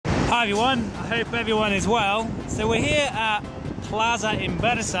Hi everyone, I hope everyone is well. So we're here at Plaza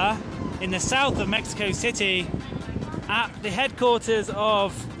Inversa in the south of Mexico City at the headquarters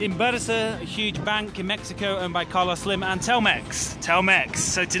of Inversa, a huge bank in Mexico owned by Carlos Slim and Telmex.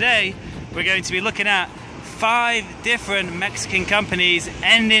 So today we're going to be looking at 5 different Mexican companies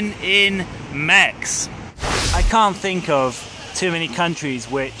ending in MEX. I can't think of too many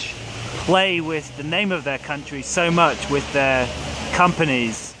countries which play with the name of their country so much with their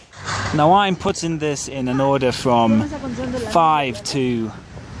companies. Now I'm putting this in an order from 5 to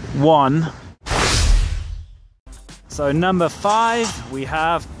 1. So number 5 we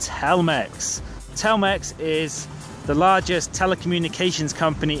have Telmex. Telmex is the largest telecommunications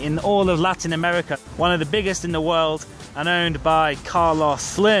company in all of Latin America, one of the biggest in the world, and owned by Carlos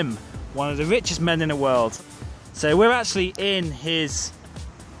Slim, one of the richest men in the world. So we're actually in his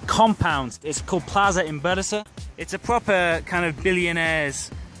compound. It's called Plaza Inversa. It's a proper kind of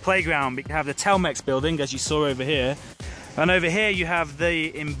billionaires playground. You have the Telmex building, as you saw over here, and over here you have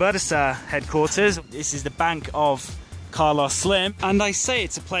the Inversa headquarters. This is the bank of Carlos Slim, and I say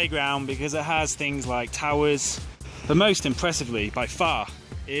it's a playground because it has things like towers, but most impressively by far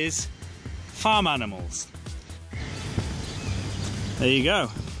is farm animals. There you go.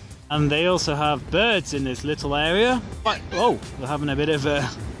 And they also have birds in this little area. Oh, they're having a bit of a...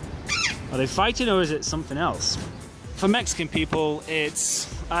 Are they fighting or is it something else? For Mexican people,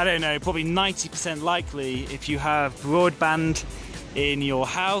 it's, I don't know, probably 90% likely if you have broadband in your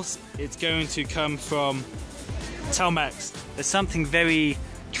house, it's going to come from Telmex. There's something very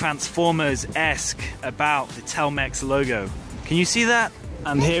Transformers-esque about the Telmex logo. Can you see that?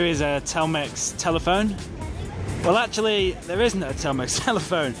 And here is a Telmex telephone. Well, actually, there isn't a Telmex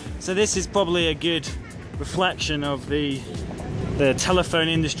telephone, so this is probably a good reflection of the telephone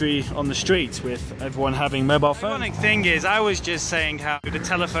industry on the streets, with everyone having mobile phones. The ironic thing is, I was just saying how the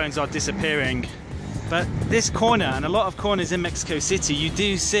telephones are disappearing, but this corner, and a lot of corners in Mexico City, you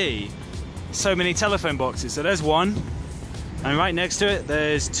do see so many telephone boxes. So there's one, and right next to it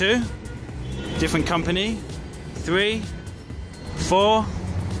there's 2, different company, 3, 4,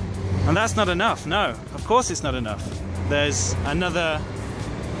 and that's not enough. No, of course it's not enough. There's another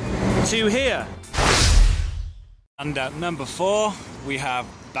 2 here. And at number 4 we have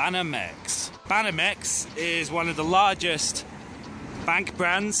MEX. MEX is one of the largest bank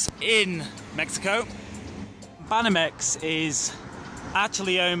brands in Mexico. MEX is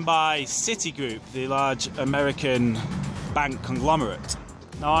actually owned by Citigroup, the large American bank conglomerate.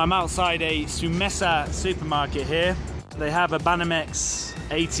 Now I'm outside a Sumesa supermarket here. They have a MEX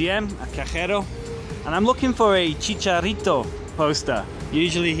ATM, a cajero, and I'm looking for a Chicharito poster.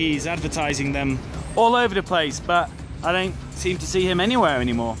 Usually he's advertising them all over the place, but I don't seem to see him anywhere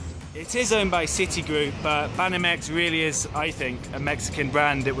anymore. It is owned by Citigroup, but MEX really is, I think, a Mexican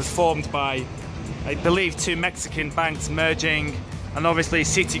brand. It was formed by, I believe, 2 Mexican banks merging, and obviously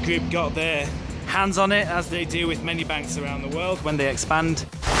Citigroup got their hands on it, as they do with many banks around the world when they expand.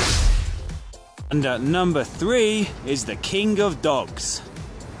 And at number 3 is the king of dogs.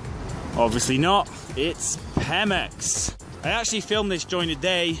 Obviously not, it's Pemex. I actually filmed this during the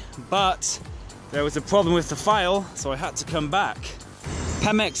day, but there was a problem with the file, so I had to come back.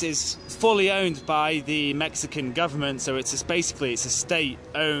 Pemex is fully owned by the Mexican government, so basically it's a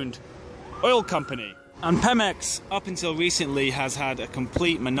state-owned oil company. And Pemex, up until recently, has had a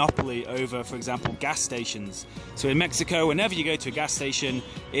complete monopoly over, for example, gas stations. So in Mexico, whenever you go to a gas station,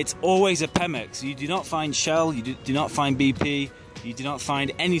 it's always a Pemex. You do not find Shell, you do not find BP, you do not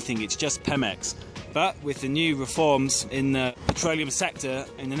find anything, it's just Pemex. But with the new reforms in the petroleum sector,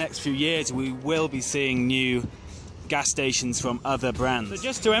 in the next few years we will be seeing new gas stations from other brands. So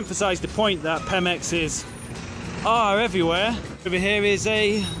just to emphasize the point that Pemex are everywhere, over here is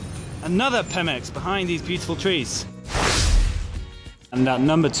another Pemex behind these beautiful trees. And at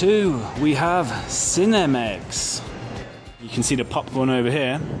number 2 we have Cinemex. You can see the popcorn over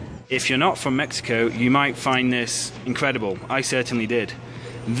here. If you're not from Mexico, you might find this incredible. I certainly did.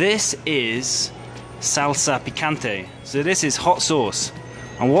 This is salsa picante. So this is hot sauce.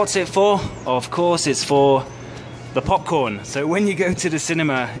 And what's it for? Of course it's for the popcorn. So when you go to the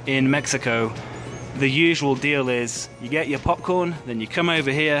cinema in Mexico, the usual deal is you get your popcorn, then you come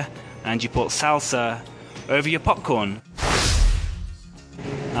over here and you put salsa over your popcorn.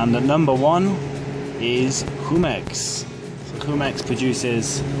 And the number 1 is Jumex. So Jumex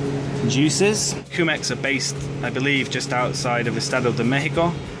produces juices. Jumex are based, I believe, just outside of Estado de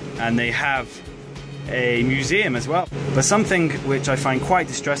Mexico, and they have a museum as well. But something which I find quite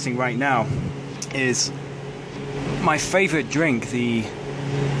distressing right now is my favorite drink, the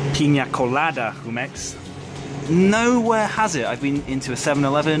Piña Colada Jumex. nowhere has it. I've been into a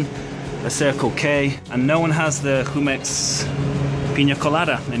 7-Eleven, a Circle K, and no one has the MEX Pina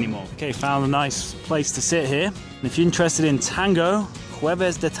Colada anymore. Okay, found a nice place to sit here. And if you're interested in tango,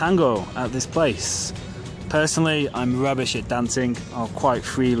 Jueves de Tango at this place. Personally, I'm rubbish at dancing. I'll quite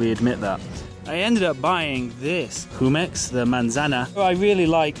freely admit that. I ended up buying this MEX, the manzana. I really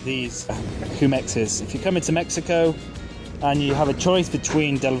like these MEXes. If you're coming to Mexico and you have a choice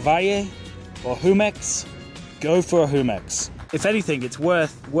between Del Valle or MEX, go for a MEX. If anything, it's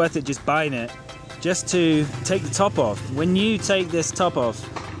worth it just buying it, just to take the top off. When you take this top off,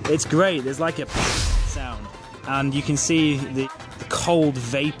 it's great. There's like a sound, and you can see the cold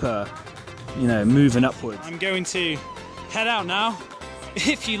vapor, you know, moving upwards. I'm going to head out now.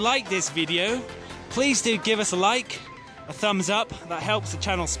 If you like this video, please do give us a like, a thumbs up. That helps the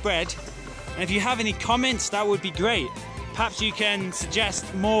channel spread. And if you have any comments, that would be great. Perhaps you can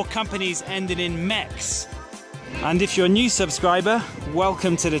suggest more companies ending in MEX. And if you're a new subscriber,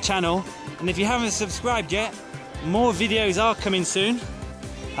 welcome to the channel. And if you haven't subscribed yet, more videos are coming soon.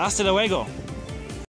 Hasta luego.